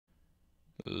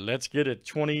Let's get it.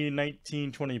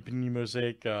 2019-20 Panini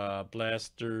Mosaic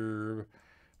Blaster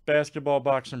basketball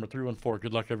box number 314.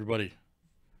 Good luck, everybody.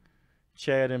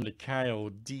 Chad M to Kyle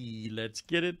D. Let's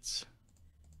get it.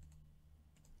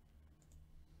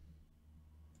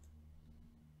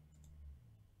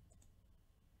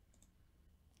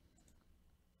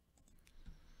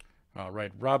 All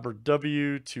right, Robert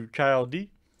W to Kyle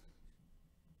D.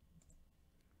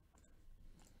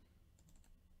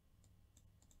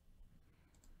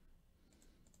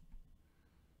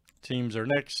 Teams are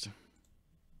next.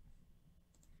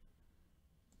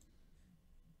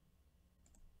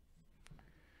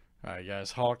 All right,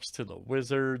 guys. Hawks to the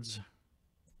Wizards.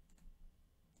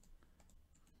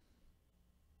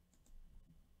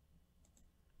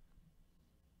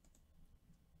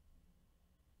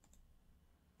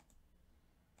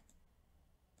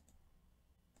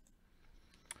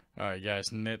 All right,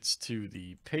 guys. Nets to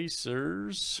the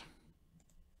Pacers.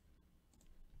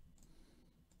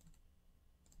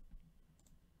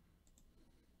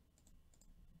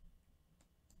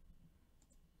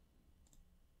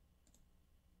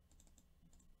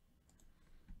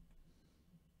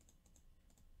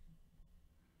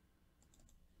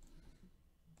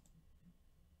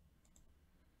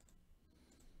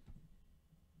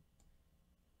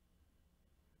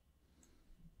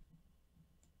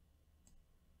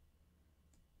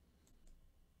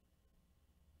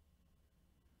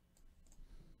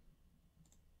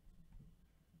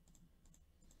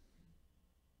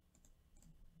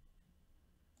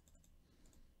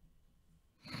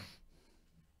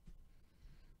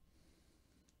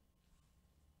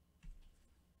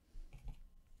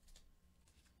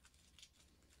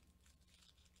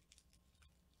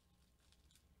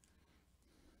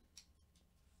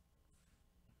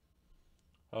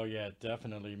 Oh, yeah,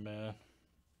 definitely, man.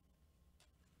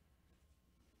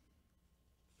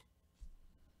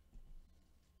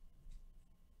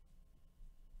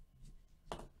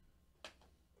 All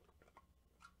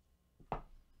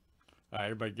right,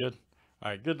 everybody good?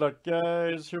 All right, good luck,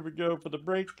 guys. Here we go for the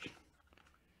break.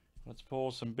 Let's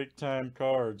pull some big-time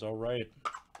cards. All right.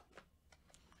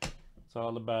 It's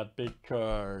all about big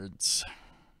cards.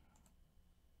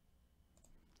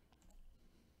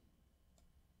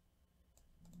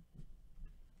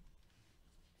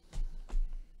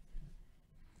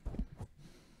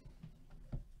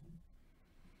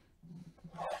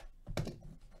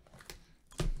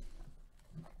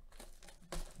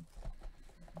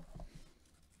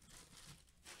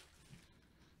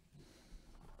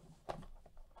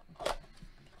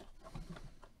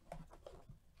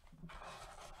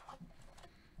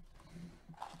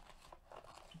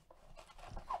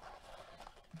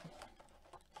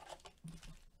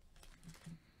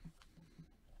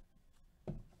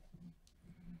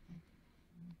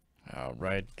 All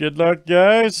right. Good luck,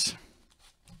 guys.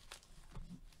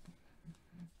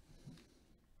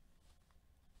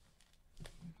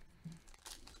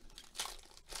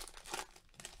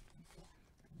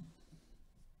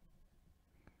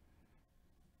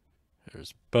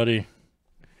 There's Buddy.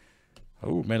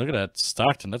 Oh, man, look at that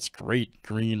Stockton. That's great.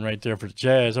 Green right there for the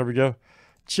Jazz. There we go.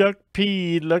 Chuck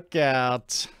P, look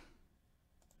out.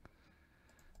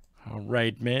 All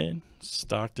right, man.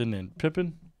 Stockton and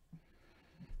Pippen.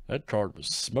 That card was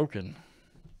smoking.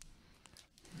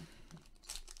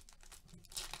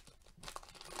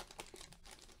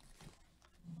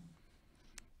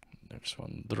 Next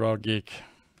one, Dragic.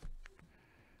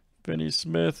 Finney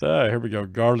Smith. Ah, here we go.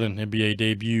 Garland, NBA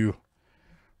debut.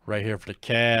 Right here for the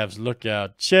Cavs. Look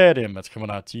out. Chad M. That's coming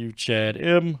out to you, Chad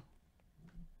M.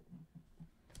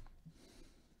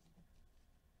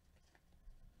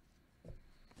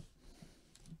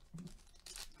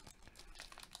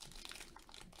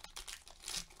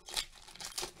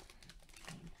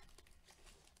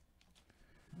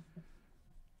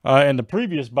 And the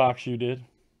previous box you did.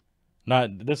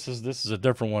 Not this is a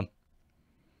different one.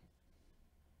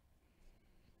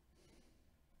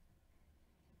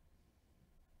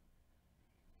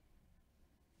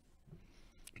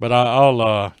 But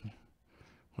I'll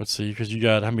let's see, because you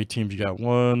got how many teams you got?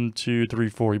 1, 2, 3,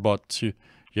 4. You bought 2.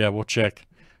 Yeah, we'll check.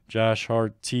 Josh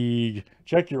Hart, Teague.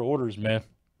 Check your orders, man.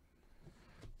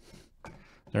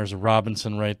 There's a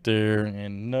Robinson right there,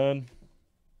 and none.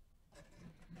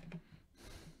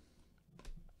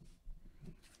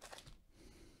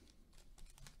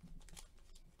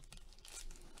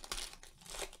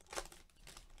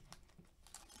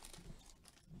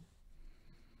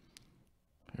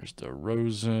 There's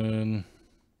DeRozan.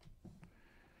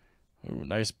 Ooh,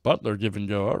 nice Butler give and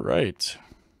go. All right.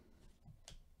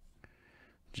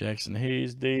 Jackson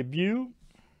Hayes debut.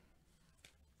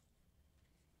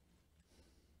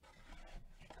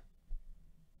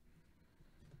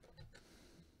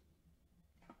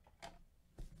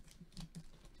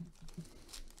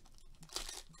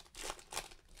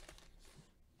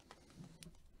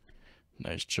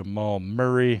 Nice Jamal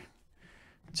Murray.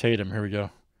 Tatum, here we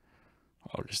go.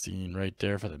 Augustine right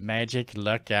there for the Magic.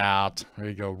 Look out. There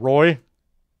you go. Roy.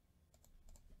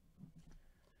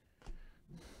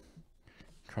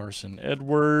 Carson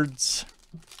Edwards.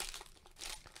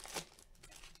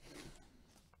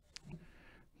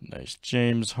 Nice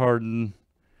James Harden.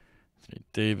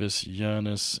 Davis,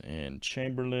 Giannis, and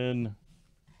Chamberlain.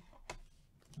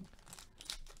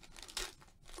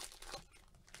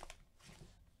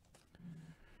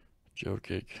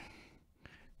 Jokic.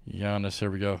 Giannis,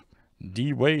 here we go.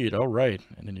 D Wade, all right.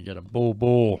 And then you got a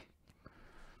Bull.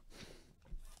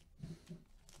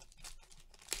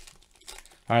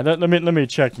 All right, let me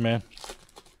check, man.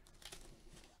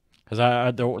 Because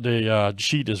the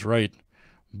sheet is right.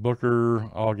 Booker,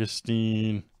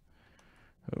 Augustine.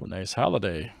 Oh, nice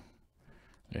Holiday.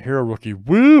 A hero rookie.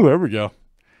 Woo! There we go.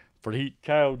 For the Heat,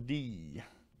 Kyle D.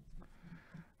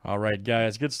 All right,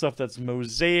 guys. Good stuff. That's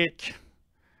Mosaic.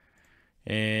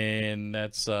 And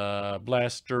that's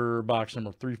Blaster box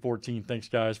number 314. Thanks,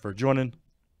 guys, for joining.